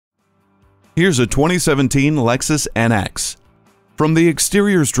Here's a 2017 Lexus NX. From the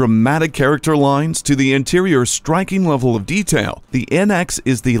exterior's dramatic character lines to the interior's striking level of detail, the NX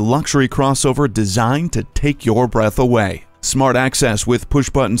is the luxury crossover designed to take your breath away. Smart access with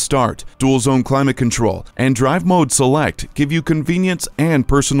push-button start, dual-zone climate control, and drive mode select give you convenience and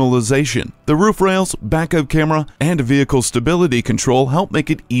personalization. The roof rails, backup camera, and vehicle stability control help make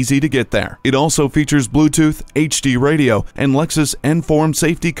it easy to get there. It also features Bluetooth, HD radio, and Lexus Inform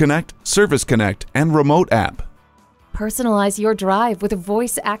Safety Connect, Service Connect, and Remote app. Personalize your drive with a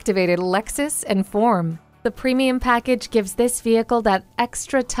voice-activated Lexus Inform. The premium package gives this vehicle that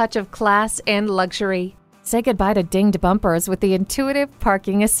extra touch of class and luxury. Say goodbye to dinged bumpers with the intuitive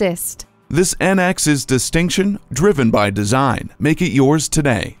parking assist. This NX is distinction driven by design. Make it yours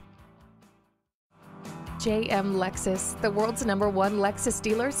today. JM Lexus, the world's #1 Lexus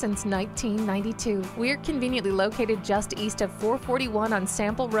dealer since 1992. We're conveniently located just east of 441 on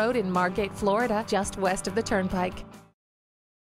Sample Road in Margate, Florida, just west of the Turnpike.